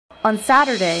On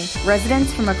Saturday,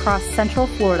 residents from across Central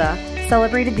Florida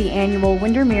celebrated the annual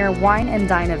Windermere Wine and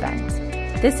Dine event.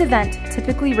 This event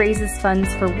typically raises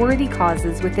funds for worthy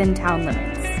causes within town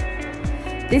limits.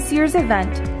 This year's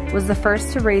event was the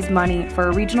first to raise money for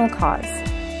a regional cause,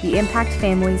 the Impact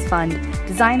Families Fund,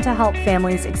 designed to help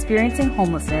families experiencing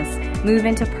homelessness move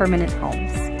into permanent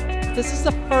homes. This is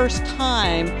the first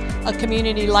time a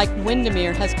community like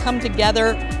Windermere has come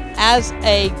together as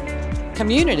a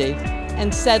community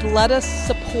and said, let us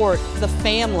support the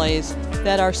families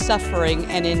that are suffering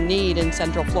and in need in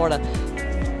Central Florida.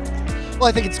 Well,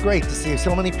 I think it's great to see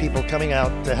so many people coming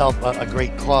out to help a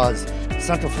great cause.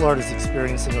 Central Florida is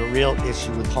experiencing a real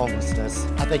issue with homelessness.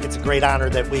 I think it's a great honor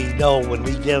that we know when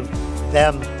we give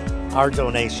them our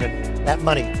donation, that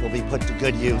money will be put to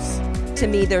good use. To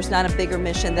me, there's not a bigger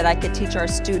mission that I could teach our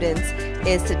students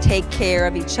is to take care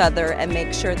of each other and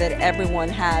make sure that everyone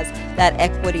has that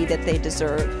equity that they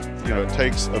deserve. You know, it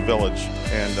takes a village,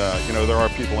 and you know, there are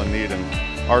people in need,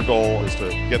 and our goal is to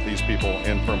get these people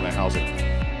in permanent housing.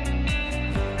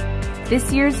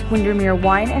 This year's Windermere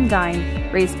Wine and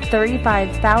Dine raised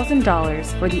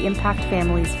 $35,000 for the Impact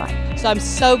Families Fund. So I'm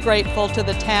so grateful to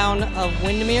the town of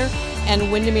Windermere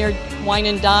and Windermere Wine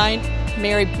and Dine,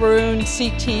 Mary Brune,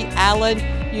 C.T. Allen.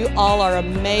 You all are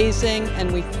amazing,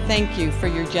 and we thank you for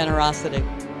your generosity.